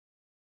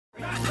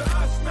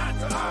not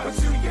to us.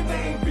 But to your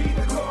name be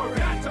the glory.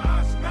 Not to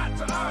us, not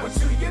to us. But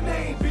to your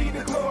name be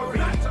the glory.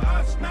 Not to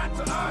us, not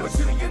to us.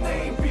 But to your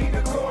name be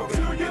the glory.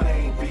 To your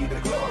name be the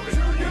glory.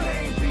 To your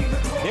name be the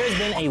glory. There's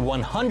been a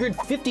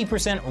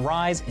 150%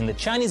 rise in the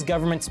Chinese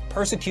government's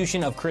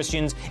persecution of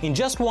Christians in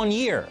just 1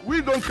 year.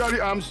 We don't carry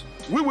arms.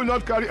 We will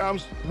not carry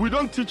arms. We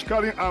don't teach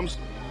carrying arms.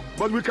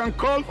 But we can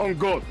call on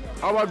God.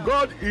 Our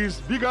God is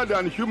bigger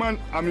than human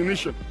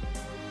ammunition.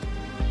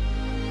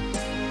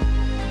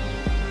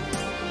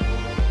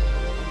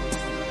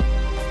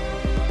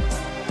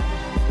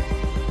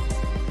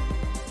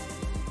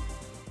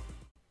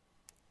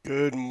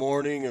 Good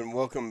morning and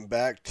welcome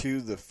back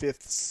to The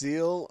Fifth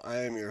Seal. I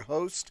am your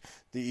host,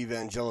 the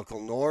Evangelical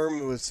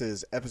Norm. This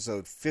is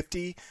episode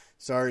 50.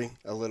 Sorry,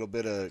 a little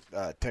bit of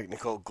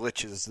technical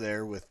glitches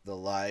there with the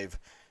live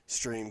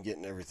stream,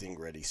 getting everything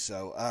ready.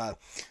 So,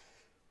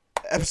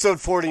 episode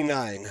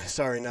 49.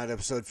 Sorry, not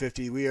episode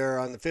 50. We are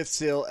on The Fifth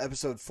Seal,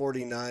 episode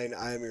 49.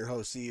 I am your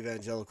host, the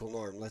Evangelical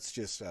Norm. Let's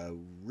just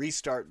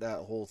restart that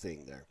whole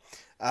thing there.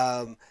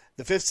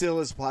 The Fifth Seal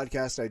is a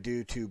podcast I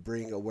do to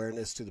bring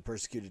awareness to the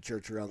persecuted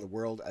church around the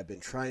world. I've been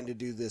trying to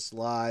do this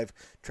live,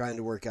 trying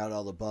to work out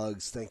all the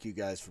bugs. Thank you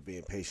guys for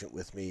being patient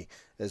with me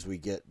as we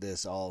get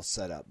this all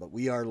set up. But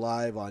we are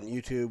live on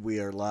YouTube. We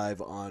are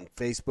live on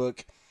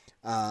Facebook,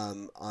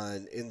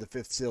 in the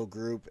Fifth Seal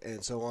group,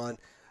 and so on.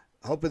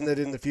 Hoping that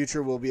in the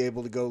future we'll be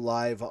able to go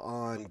live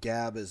on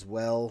Gab as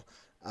well,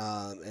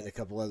 and a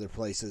couple other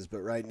places. But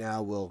right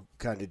now we'll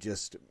kind of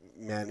just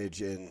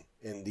manage in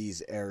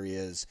these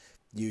areas,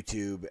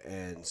 YouTube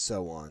and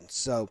so on.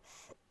 So,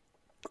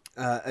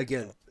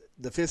 again,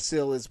 the Fifth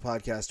Seal is a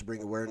podcast to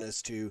bring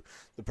awareness to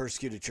the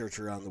persecuted church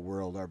around the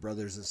world, our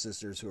brothers and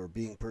sisters who are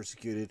being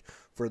persecuted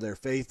for their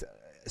faith,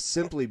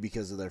 simply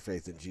because of their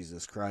faith in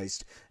Jesus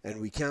Christ. And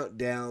we count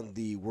down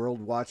the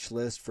World Watch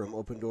List from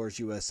Open Doors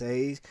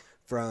USA,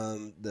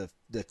 from the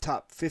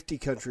top 50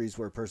 countries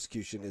where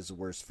persecution is the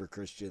worst for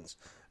Christians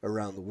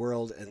around the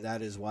world, and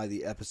that is why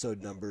the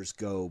episode numbers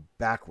go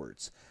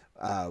backwards.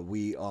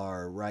 We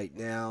are right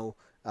now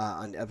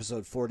on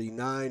episode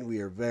 49. We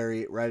are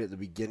right at the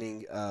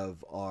beginning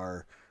of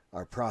our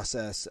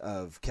process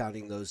of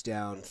counting those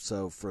down.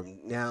 So from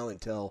now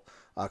until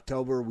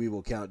October, we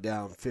will count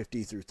down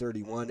 50 through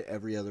 31.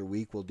 Every other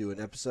week we'll do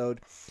an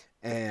episode.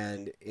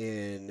 And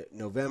in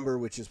November,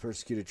 which is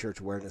Persecuted Church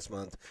Awareness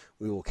Month,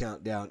 we will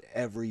count down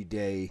every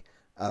day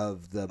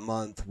of the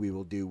month. We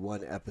will do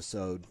one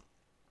episode,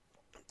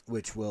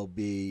 which will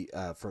be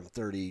from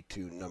 30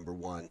 to number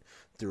 1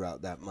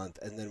 throughout that month.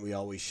 And then we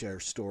always share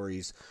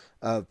stories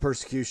of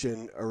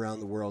persecution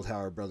around the world, how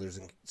our brothers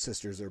and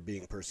sisters are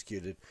being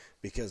persecuted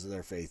because of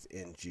their faith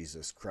in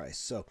Jesus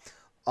Christ. So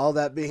all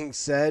that being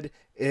said,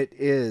 it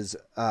is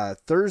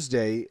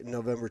Thursday,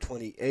 November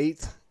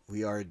 28th.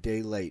 We are a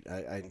day late.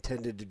 I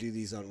intended to do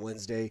these on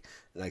Wednesday,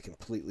 and I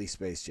completely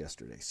spaced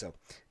yesterday. So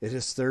it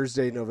is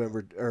Thursday,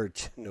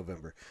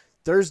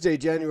 Thursday,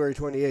 January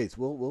 28th.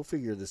 We'll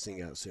figure this thing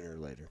out sooner or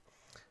later.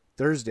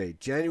 Thursday,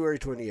 January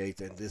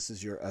 28th, and this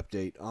is your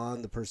update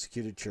on the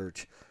persecuted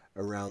church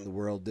around the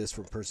world. This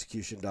from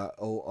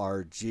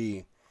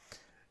persecution.org.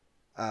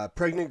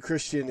 Pregnant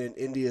Christian in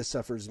India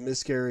suffers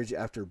miscarriage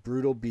after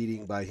brutal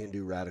beating by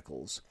Hindu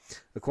radicals.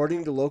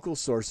 According to local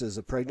sources,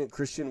 a pregnant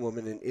Christian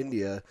woman in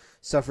India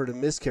suffered a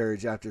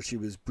miscarriage after she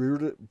was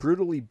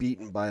brutally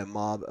beaten by a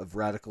mob of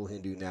radical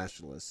Hindu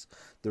nationalists.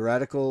 The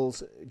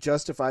radicals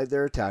justified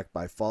their attack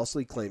by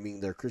falsely claiming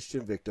their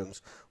Christian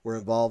victims were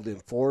involved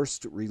in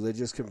forced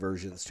religious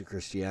conversions to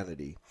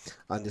Christianity.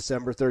 On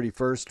December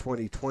 31st,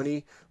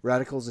 2020,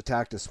 radicals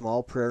attacked a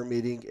small prayer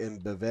meeting in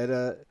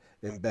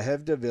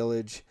Behevda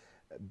village.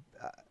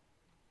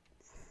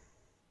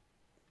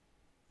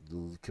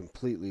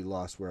 Completely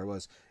lost where I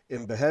was.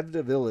 In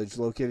Behevda village,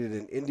 located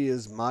in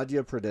India's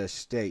Madhya Pradesh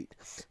state,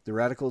 the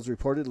radicals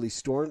reportedly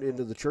stormed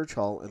into the church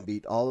hall and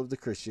beat all of the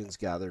Christians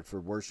gathered for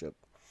worship.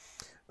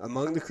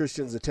 Among the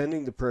Christians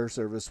attending the prayer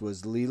service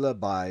was Leela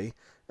Bai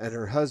and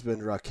her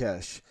husband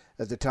Rakesh.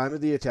 At the time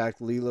of the attack,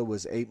 Leela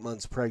was 8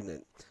 months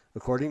pregnant.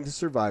 According to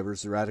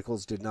survivors, the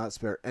radicals did not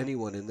spare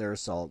anyone in their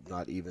assault,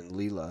 not even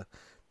Leela.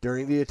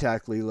 During the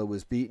attack, Leela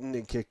was beaten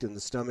and kicked in the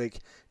stomach.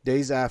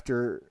 Days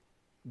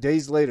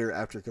later,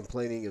 after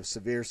complaining of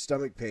severe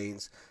stomach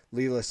pains,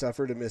 Leela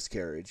suffered a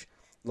miscarriage.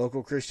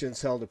 Local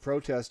Christians held a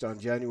protest on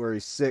January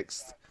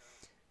 6th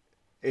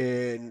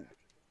in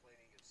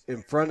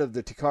front of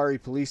the Tikari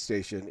police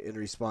station in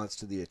response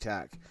to the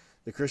attack.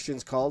 The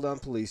Christians called on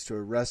police to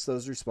arrest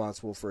those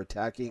responsible for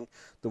attacking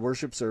the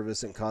worship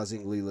service and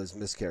causing Leela's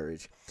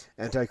miscarriage.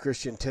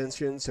 Anti-Christian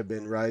tensions have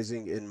been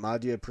rising in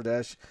Madhya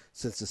Pradesh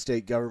since the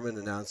state government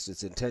announced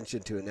its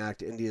intention to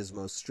enact India's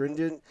most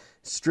stringent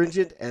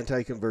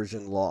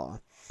anti-conversion law.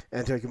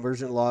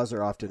 Anti-conversion laws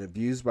are often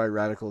abused by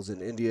radicals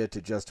in India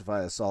to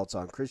justify assaults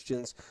on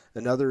Christians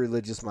and other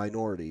religious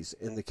minorities.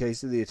 In the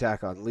case of the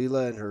attack on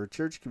Leela and her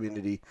church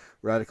community,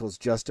 radicals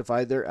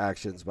justified their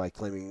actions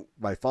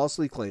by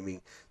falsely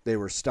claiming they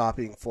were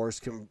stopping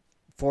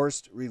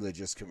forced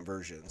religious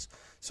conversions.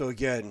 So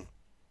again,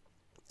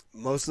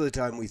 most of the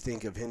time we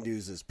think of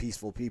Hindus as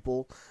peaceful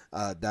people.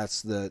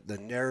 That's the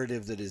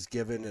narrative that is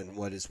given and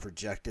what is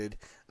projected.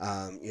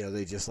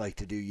 They just like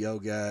to do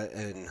yoga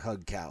and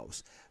hug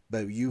cows.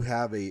 But you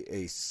have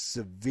a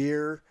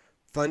severe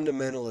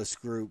fundamentalist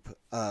group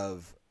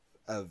of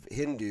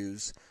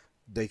Hindus.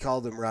 They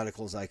call them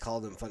radicals. I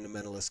call them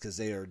fundamentalists because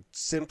they are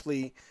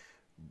simply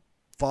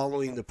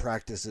following the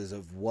practices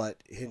of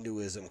what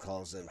Hinduism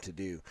calls them to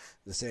do.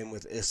 The same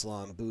with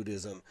Islam,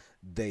 Buddhism.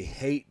 They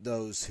hate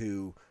those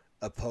who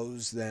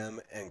oppose them,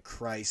 and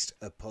Christ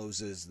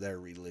opposes their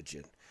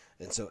religion.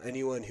 And so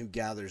anyone who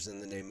gathers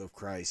in the name of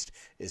Christ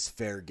is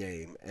fair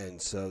game.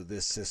 And so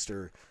this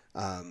sister,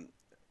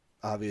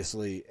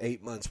 obviously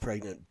 8 months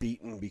pregnant,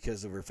 beaten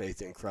because of her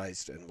faith in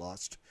Christ, and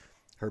lost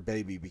her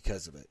baby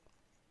because of it.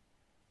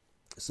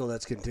 So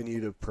let's continue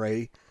to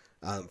pray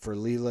for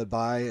Leela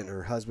Bai and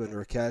her husband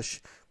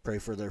Rakesh. Pray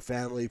for their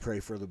family. Pray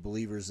for the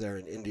believers there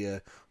in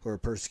India who are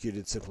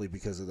persecuted simply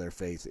because of their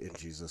faith in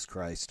Jesus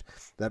Christ.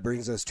 That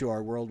brings us to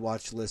our World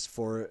Watch list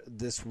for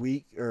this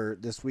week. Our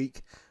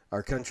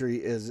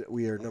country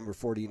we are number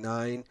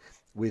 49,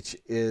 which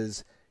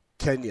is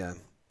Kenya.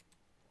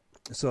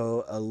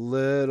 So a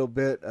little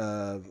bit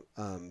of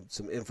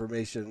some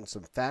information,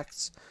 some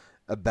facts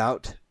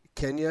about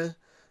Kenya.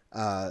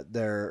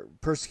 Their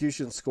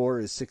persecution score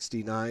is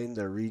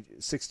 69.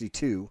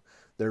 62.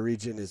 Their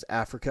region is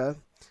Africa.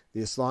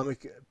 The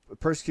Islamic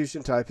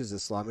persecution type is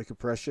Islamic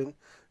oppression.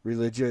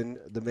 Religion,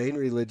 the main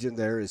religion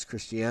there is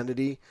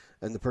Christianity,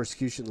 and the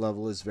persecution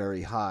level is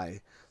very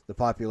high. The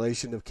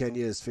population of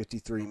Kenya is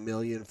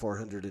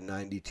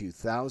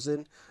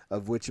 53,492,000,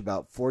 of which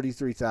about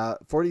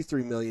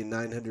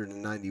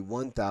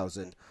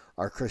 43,991,000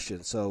 are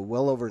Christian. So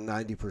well over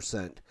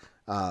 90%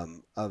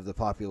 of the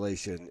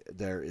population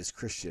there is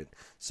Christian.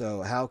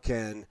 So how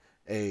can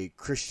a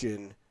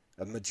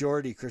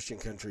majority Christian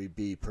country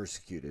be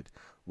persecuted?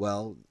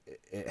 Well,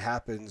 it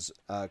happens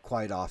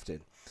quite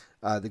often.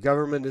 The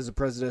government is a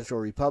presidential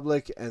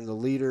republic, and the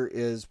leader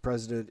is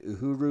President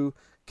Uhuru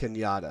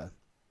Kenyatta.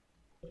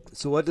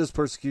 So what does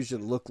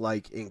persecution look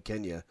like in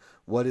Kenya?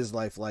 What is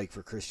life like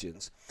for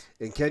Christians?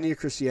 In Kenya,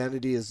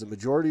 Christianity is the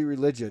majority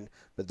religion,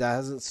 but that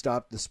hasn't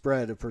stopped the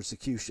spread of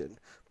persecution.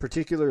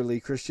 Particularly,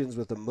 Christians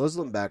with a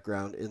Muslim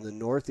background in the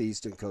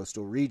northeast and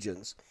coastal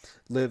regions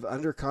live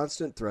under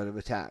constant threat of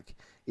attack,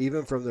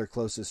 even from their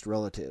closest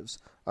relatives.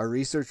 Our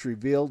research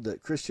revealed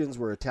that Christians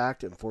were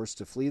attacked and forced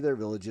to flee their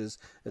villages.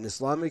 An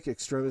Islamic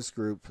extremist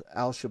group,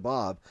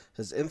 Al-Shabaab,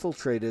 has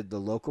infiltrated the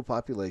local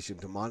population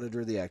to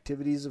monitor the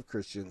activities of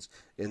Christians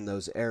in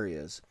those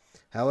areas.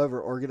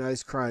 However,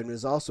 organized crime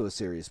is also a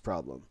serious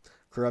problem.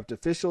 Corrupt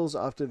officials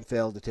often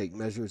fail to take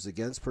measures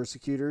against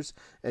persecutors,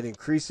 and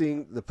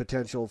increasing the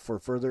potential for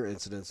further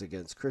incidents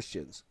against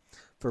Christians.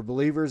 For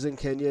believers in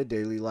Kenya,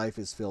 daily life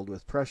is filled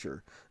with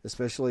pressure,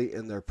 especially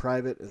in their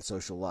private and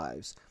social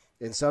lives.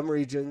 In some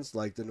regions,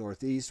 like the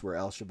Northeast, where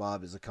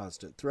Al-Shabaab is a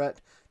constant threat,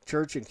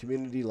 church and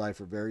community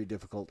life are very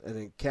difficult, and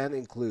it can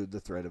include the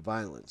threat of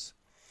violence.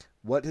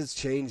 What has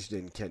changed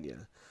in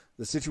Kenya?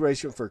 The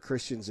situation for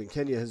Christians in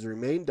Kenya has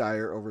remained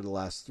dire over the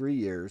last 3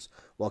 years.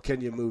 While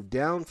Kenya moved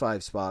down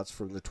 5 spots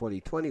from the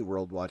 2020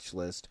 World Watch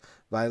list,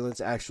 violence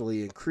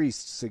actually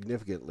increased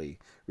significantly,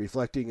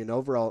 reflecting an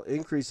overall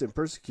increase in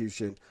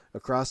persecution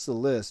across the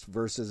list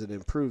versus an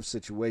improved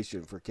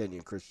situation for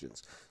Kenyan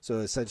Christians. So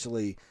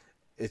essentially,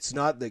 it's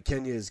not that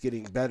Kenya is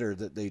getting better,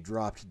 that they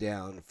dropped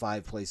down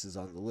 5 places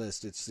on the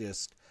list. It's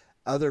just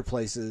other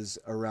places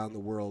around the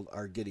world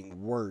are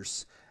getting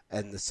worse,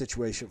 and the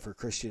situation for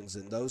Christians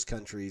in those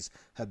countries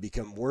have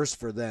become worse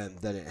for them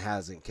than it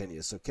has in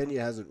Kenya. So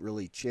Kenya hasn't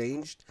really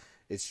changed.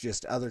 It's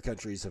just other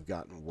countries have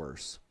gotten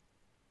worse.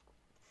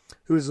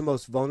 Who is the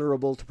most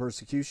vulnerable to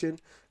persecution?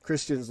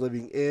 Christians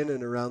living in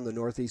and around the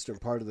northeastern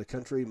part of the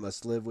country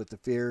must live with the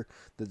fear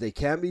that they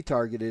can be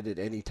targeted at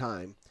any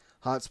time.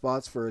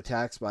 Hotspots for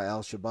attacks by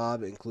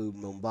Al-Shabaab include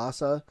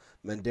Mombasa,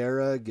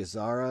 Mandera,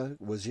 Gizara,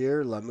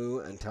 Wajir, Lamu,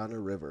 and Tana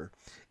River.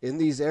 In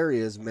these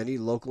areas, many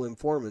local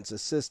informants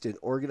assist in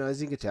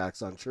organizing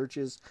attacks on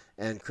churches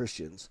and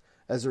Christians.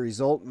 As a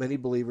result, many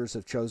believers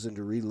have chosen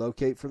to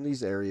relocate from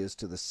these areas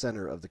to the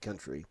center of the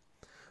country.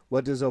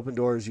 What does Open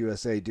Doors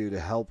USA do to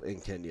help in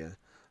Kenya?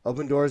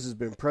 Open Doors has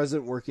been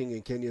present working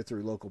in Kenya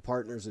through local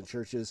partners and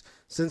churches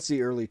since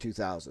the early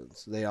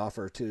 2000s. They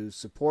offer to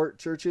support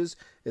churches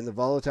in the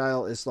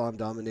volatile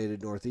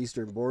Islam-dominated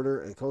northeastern border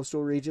and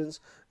coastal regions.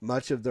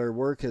 Much of their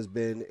work has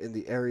been in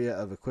the area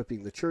of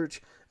equipping the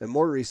church, and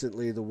more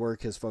recently, the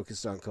work has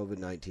focused on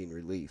COVID-19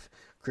 relief.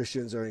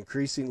 Christians are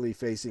increasingly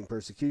facing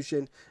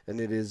persecution,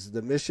 and it is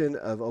the mission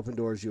of Open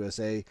Doors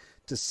USA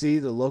to see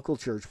the local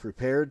church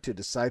prepared to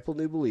disciple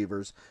new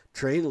believers,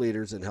 train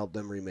leaders, and help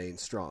them remain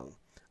strong.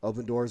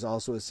 Open Doors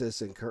also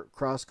assists in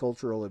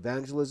cross-cultural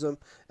evangelism,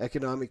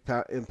 economic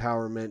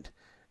empowerment,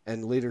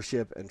 and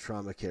leadership and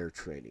trauma care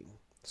training.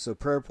 So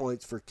prayer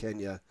points for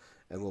Kenya,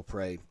 and we'll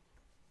pray.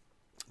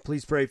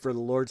 Please pray for the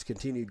Lord's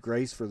continued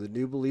grace for the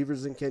new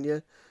believers in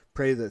Kenya.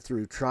 Pray that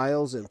through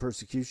trials and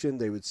persecution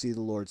they would see the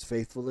Lord's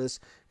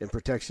faithfulness in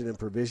protection and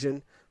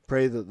provision.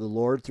 Pray that the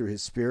Lord, through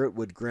his Spirit,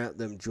 would grant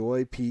them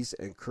joy, peace,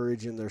 and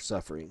courage in their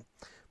suffering.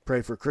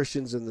 Pray for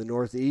Christians in the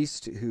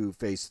Northeast who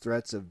face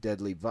threats of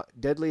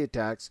deadly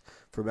attacks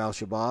from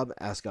Al-Shabaab.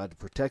 Ask God to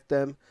protect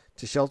them,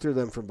 to shelter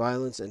them from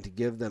violence, and to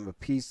give them a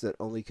peace that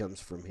only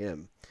comes from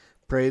him.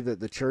 Pray that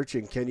the church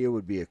in Kenya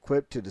would be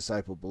equipped to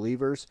disciple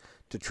believers,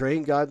 to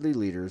train godly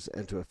leaders,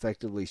 and to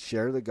effectively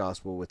share the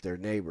gospel with their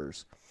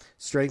neighbors,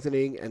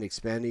 strengthening and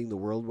expanding the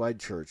worldwide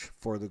church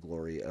for the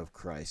glory of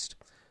Christ.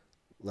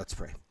 Let's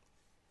pray.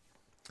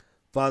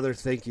 Father,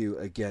 thank you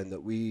again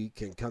that we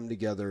can come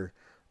together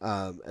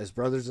as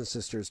brothers and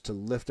sisters to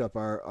lift up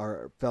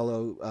our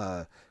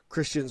fellow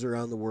Christians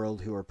around the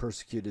world who are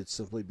persecuted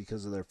simply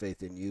because of their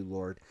faith in you,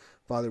 Lord.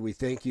 Father, we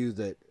thank you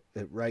that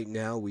right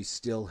now we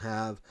still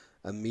have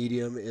a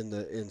medium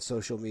in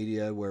social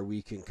media where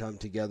we can come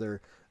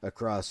together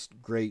across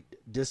great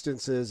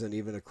distances and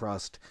even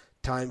across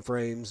time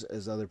frames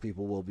as other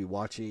people will be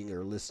watching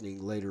or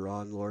listening later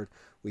on, Lord.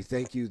 We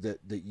thank you that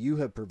you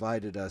have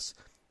provided us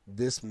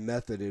this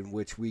method in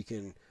which we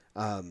can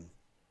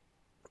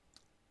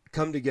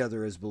come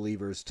together as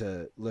believers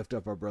to lift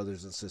up our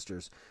brothers and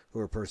sisters who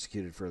are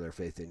persecuted for their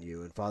faith in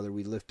you. And Father,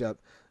 we lift up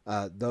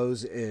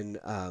those in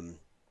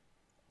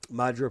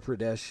Madhya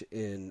Pradesh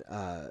in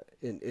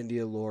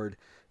India, Lord,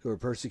 who are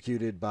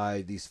persecuted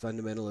by these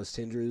fundamentalist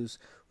Hindus.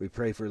 We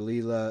pray for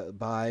Leela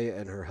Bai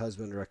and her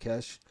husband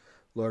Rakesh.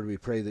 Lord, we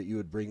pray that you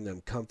would bring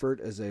them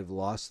comfort as they've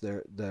lost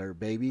their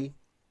baby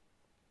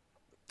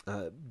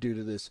due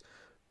to this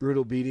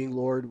brutal beating.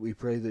 Lord, we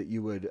pray that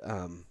you would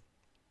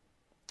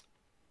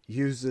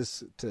use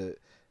this to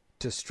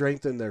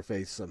strengthen their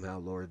faith somehow,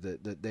 Lord,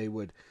 that they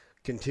would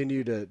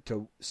continue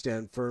to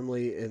stand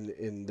firmly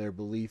in their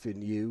belief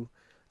in you.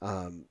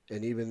 And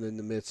even in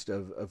the midst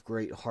of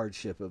great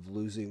hardship of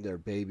losing their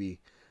baby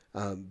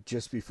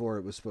just before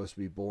it was supposed to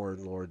be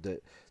born, Lord,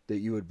 that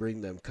you would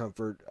bring them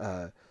comfort,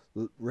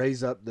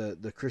 raise up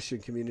the Christian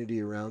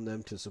community around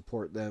them to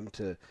support them,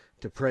 to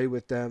pray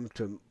with them,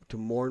 to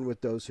mourn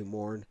with those who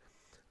mourn,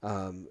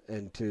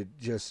 and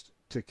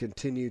to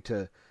continue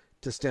to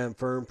stand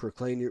firm,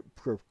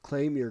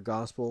 proclaim your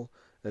gospel,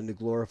 and to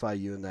glorify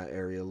you in that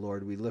area,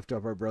 Lord. We lift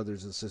up our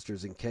brothers and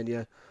sisters in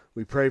Kenya.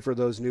 We pray for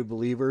those new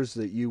believers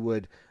that you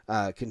would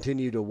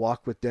continue to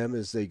walk with them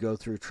as they go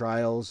through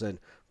trials and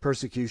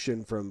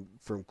persecution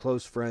from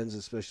close friends,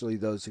 especially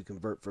those who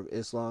convert from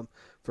Islam,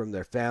 from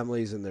their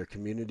families and their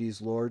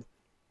communities, Lord.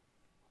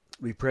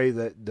 We pray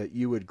that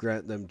you would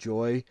grant them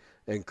joy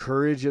and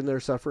courage in their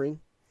suffering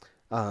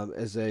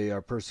as they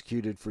are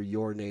persecuted for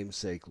your name's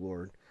sake,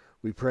 Lord.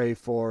 We pray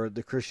for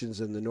the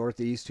Christians in the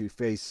Northeast who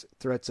face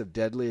threats of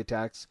deadly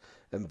attacks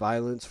and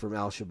violence from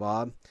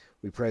Al-Shabaab.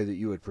 We pray that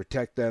you would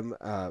protect them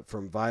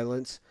from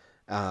violence,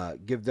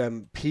 give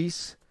them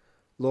peace,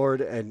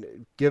 Lord,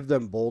 and give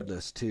them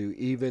boldness to,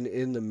 even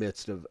in the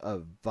midst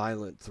of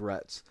violent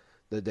threats,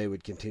 that they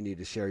would continue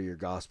to share your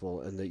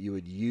gospel, and that you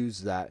would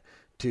use that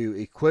to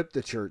equip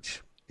the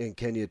church in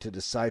Kenya to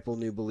disciple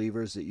new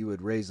believers, that you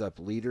would raise up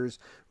leaders,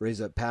 raise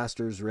up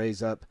pastors,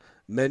 raise up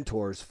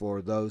mentors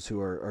for those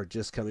who are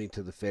just coming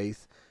to the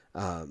faith,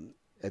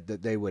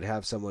 that they would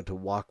have someone to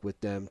walk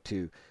with them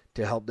to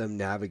help them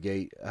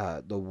navigate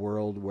the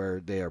world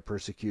where they are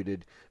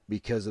persecuted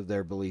because of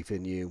their belief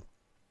in you,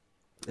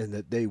 and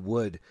that they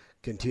would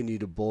continue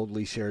to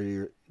boldly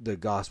share the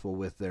gospel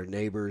with their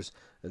neighbors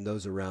and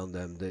those around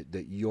them,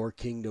 that your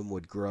kingdom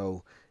would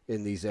grow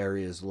in these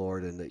areas,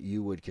 Lord, and that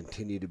you would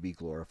continue to be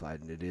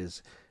glorified. And it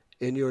is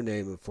in your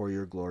name and for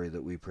your glory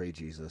that we pray,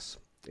 Jesus.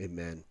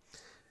 Amen.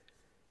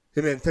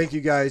 Amen. Thank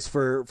you guys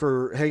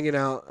for hanging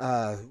out.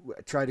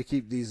 Try to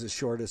keep these as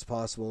short as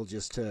possible,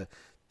 just to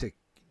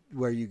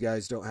where you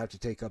guys don't have to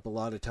take up a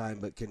lot of time,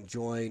 but can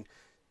join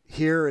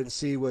hear and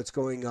see what's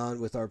going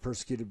on with our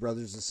persecuted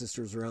brothers and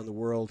sisters around the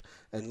world,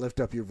 and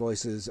lift up your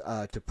voices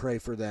to pray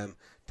for them,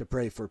 to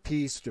pray for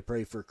peace, to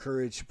pray for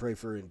courage, to pray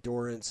for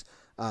endurance,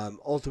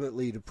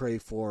 ultimately to pray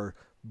for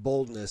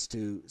boldness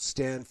to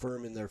stand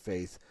firm in their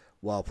faith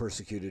while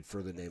persecuted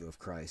for the name of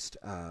Christ.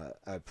 I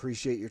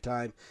appreciate your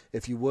time.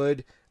 If you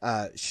would,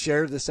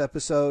 share this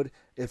episode.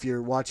 If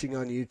you're watching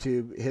on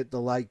YouTube, hit the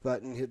like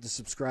button, hit the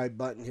subscribe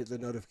button, hit the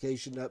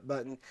notification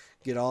button,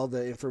 get all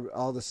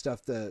the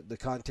stuff, the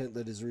content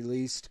that is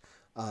released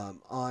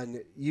on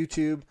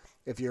YouTube.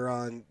 If you're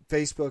on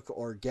Facebook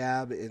or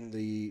Gab in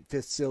the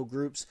Fifth Seal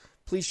groups,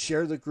 please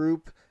share the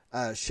group.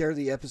 Share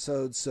the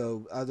episodes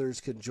so others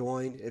can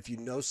join. If you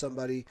know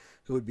somebody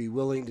who would be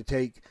willing to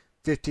take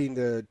 15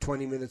 to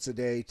 20 minutes a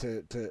day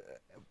to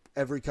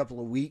every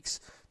couple of weeks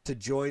to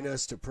join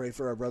us to pray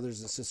for our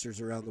brothers and sisters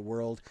around the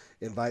world,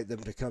 invite them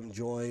to come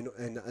join.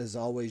 And as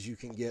always, you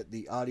can get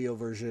the audio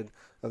version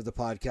of the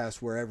podcast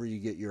wherever you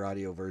get your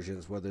audio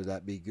versions, whether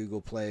that be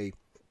Google Play,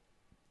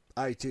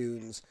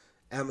 iTunes,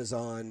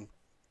 Amazon,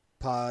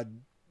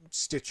 Pod,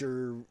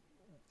 Stitcher,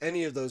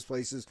 any of those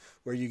places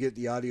where you get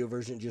the audio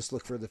version, just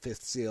look for the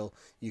Fifth Seal.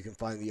 You can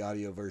find the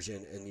audio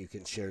version, and you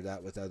can share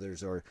that with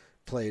others or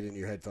play it in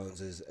your headphones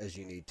as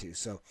you need to.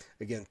 So,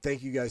 again,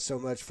 thank you guys so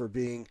much for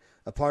being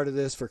a part of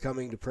this, for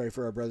coming to pray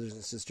for our brothers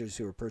and sisters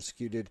who are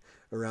persecuted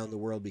around the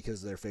world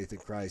because of their faith in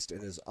Christ.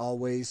 And as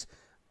always,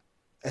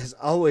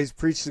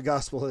 preach the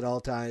gospel at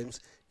all times.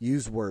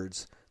 Use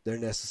words. They're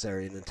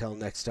necessary. And until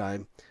next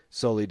time,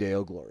 Soli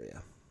Deo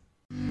Gloria.